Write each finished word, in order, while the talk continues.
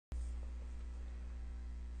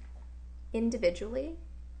Individually,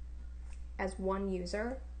 as one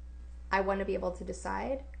user, I want to be able to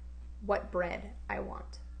decide what bread I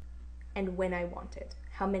want and when I want it,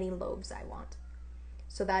 how many loaves I want.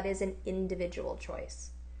 So that is an individual choice.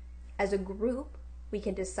 As a group, we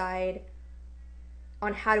can decide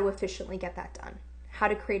on how to efficiently get that done. How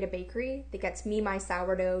to create a bakery that gets me my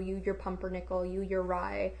sourdough, you your pumpernickel, you your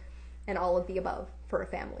rye, and all of the above for a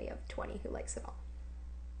family of 20 who likes it all.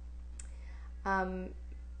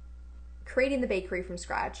 Creating the bakery from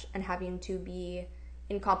scratch and having to be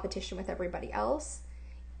in competition with everybody else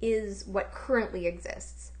is what currently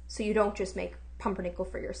exists. So you don't just make pumpernickel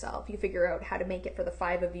for yourself. You figure out how to make it for the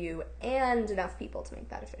 5 of you and enough people to make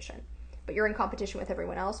that efficient. But you're in competition with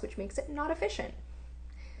everyone else, which makes it not efficient.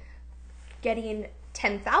 Getting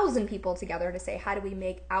 10,000 people together to say, how do we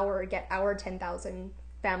get our 10,000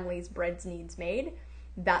 families' bread's needs made?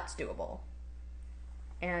 That's doable.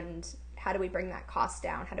 And how do we bring that cost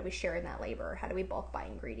down? How do we share in that labor? How do we bulk buy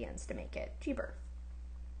ingredients to make it cheaper?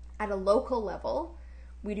 At a local level,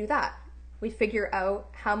 we do that. We figure out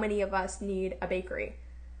how many of us need a bakery.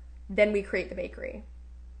 Then we create the bakery.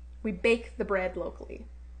 We bake the bread locally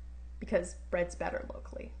because bread's better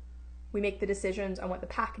locally. We make the decisions on what the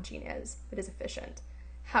packaging is that is efficient,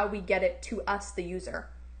 how we get it to us, the user.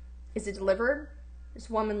 Is it delivered? Is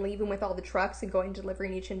woman leaving with all the trucks and going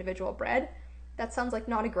delivering each individual bread? That sounds like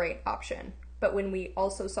not a great option. But when we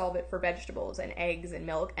also solve it for vegetables and eggs and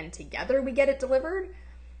milk and together we get it delivered,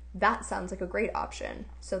 that sounds like a great option.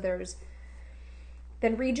 So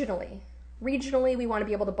then regionally, we want to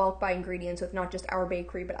be able to bulk buy ingredients with not just our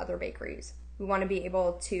bakery, but other bakeries. We want to be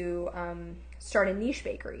able to start a niche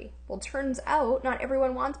bakery. Well, turns out not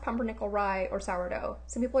everyone wants pumpernickel rye or sourdough.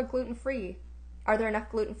 Some people are gluten-free. Are there enough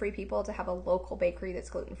gluten-free people to have a local bakery that's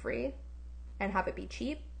gluten-free and have it be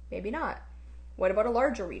cheap? Maybe not. What about a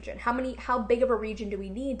larger region? How big of a region do we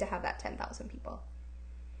need to have that 10,000 people?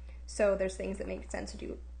 So there's things that make sense to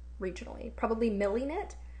do regionally. Probably milling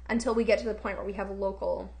it until we get to the point where we have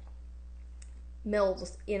local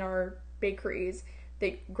mills in our bakeries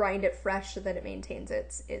that grind it fresh so that it maintains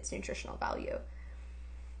its nutritional value.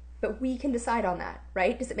 But we can decide on that,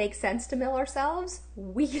 right? Does it make sense to mill ourselves?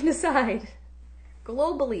 We can decide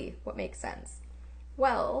globally what makes sense.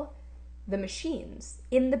 Well, the machines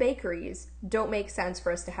in the bakeries don't make sense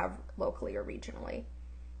for us to have locally or regionally.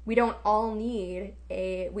 We all need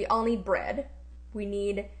bread. We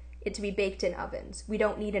need it to be baked in ovens. We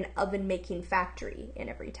don't need an oven making factory in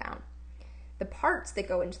every town. The parts that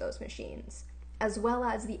go into those machines, as well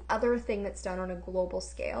as the other thing that's done on a global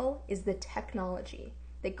scale, is the technology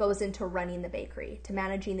that goes into running the bakery, to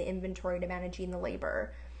managing the inventory, to managing the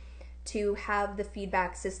labor, to have the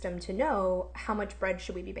feedback system to know how much bread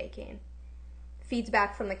should we be baking. Feeds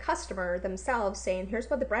back from the customer themselves saying, here's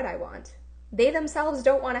what the bread I want. They themselves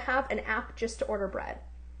don't want to have an app just to order bread.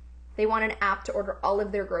 They want an app to order all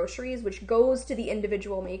of their groceries, which goes to the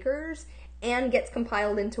individual makers and gets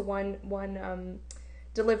compiled into one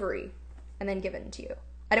delivery and then given to you.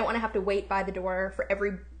 I don't want to have to wait by the door for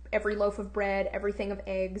every loaf of bread, everything of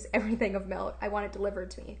eggs, everything of milk. I want it delivered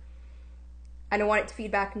to me. I don't want it to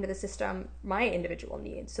feed back into the system my individual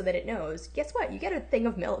needs so that it knows, guess what? You get a thing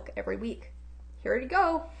of milk every week. Here you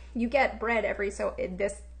go. You get bread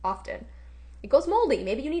this often. It goes moldy.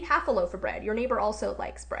 Maybe you need half a loaf of bread. Your neighbor also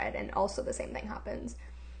likes bread, and also the same thing happens.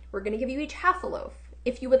 We're going to give you each half a loaf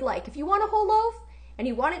if you would like. If you want a whole loaf and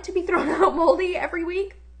you want it to be thrown out moldy every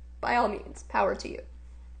week, by all means, power to you.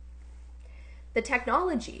 The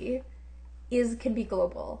technology can be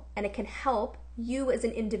global, and it can help you as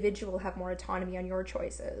an individual have more autonomy on your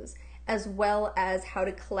choices, as well as how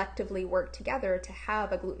to collectively work together to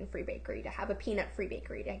have a gluten-free bakery, to have a peanut-free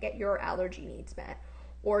bakery, to get your allergy needs met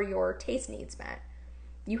or your taste needs met.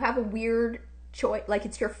 You have a weird choice, like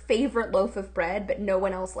it's your favorite loaf of bread, but no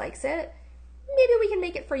one else likes it. Maybe we can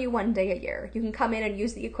make it for you one day a year. You can come in and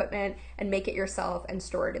use the equipment and make it yourself and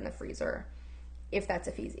store it in the freezer if that's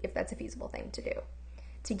a feasible thing to do.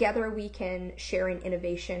 Together we can share in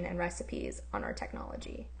innovation and recipes on our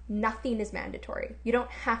technology. Nothing is mandatory. You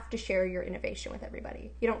don't have to share your innovation with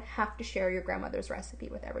everybody. You don't have to share your grandmother's recipe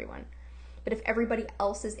with everyone. But if everybody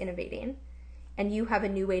else is innovating and you have a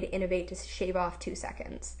new way to innovate to shave off 2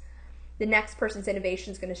 seconds, the next person's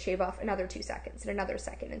innovation is going to shave off another 2 seconds and another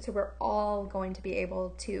second. And so we're all going to be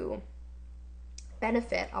able to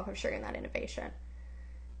benefit off of sharing that innovation.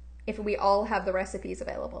 If we all have the recipes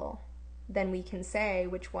available, then we can say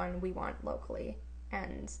which one we want locally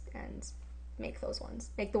and make those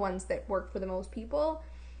ones. Make the ones that work for the most people,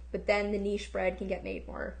 but then the niche bread can get made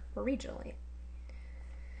more regionally.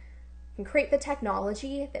 and create the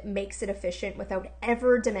technology that makes it efficient without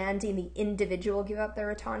ever demanding the individual give up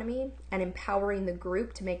their autonomy, and empowering the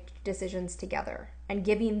group to make decisions together and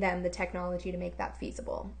giving them the technology to make that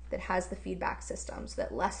feasible, that has the feedback system so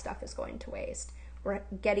that less stuff is going to waste. We're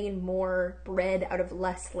getting more bread out of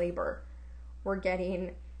less labor. We're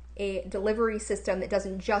getting a delivery system that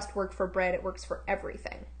doesn't just work for bread, it works for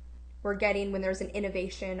everything. We're getting, when there's an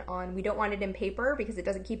innovation on, we don't want it in paper because it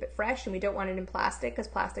doesn't keep it fresh, and we don't want it in plastic because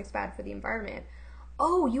plastic's bad for the environment.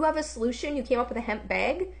 Oh, you have a solution? You came up with a hemp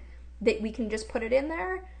bag that we can just put it in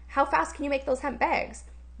there? How fast can you make those hemp bags?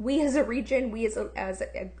 We as a region, we as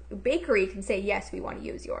a bakery can say, yes, we want to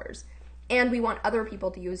use yours. And we want other people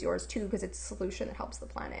to use yours too because it's a solution that helps the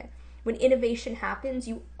planet. When innovation happens,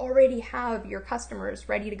 you already have your customers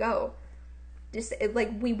ready to go. Just like,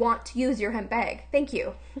 we want to use your hemp bag. Thank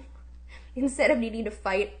you. Instead of needing to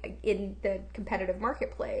fight in the competitive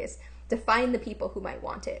marketplace to find the people who might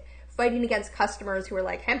want it. Fighting against customers who are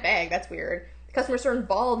like, hemp bag, that's weird. Customers are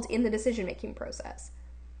involved in the decision-making process.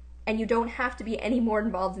 And you don't have to be any more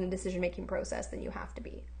involved in the decision-making process than you have to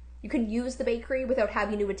be. You can use the bakery without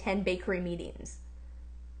having to attend bakery meetings.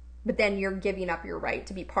 But then you're giving up your right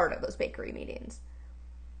to be part of those bakery meetings.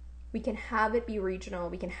 We can have it be regional,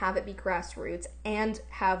 we can have it be grassroots, and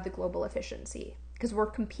have the global efficiency. Because we're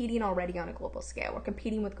competing already on a global scale. We're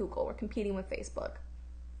competing with Google, we're competing with Facebook.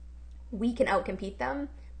 We can outcompete them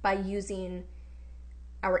by using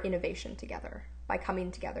our innovation together, by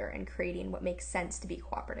coming together and creating what makes sense to be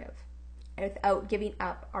cooperative, and without giving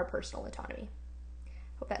up our personal autonomy.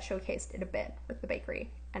 Hope that showcased it a bit with the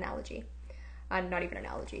bakery analogy. Not even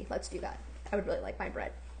analogy, let's do that. I would really like my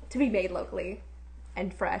bread to be made locally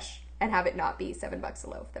and fresh and have it not be $7 a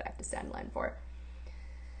loaf that I have to stand in line for.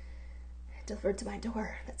 Delivered to my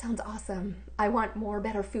door. That sounds awesome. I want more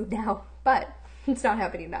better food now, but it's not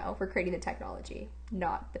happening now. We're creating the technology,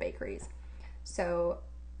 not the bakeries. So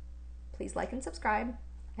please like and subscribe,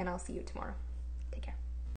 and I'll see you tomorrow. Take care.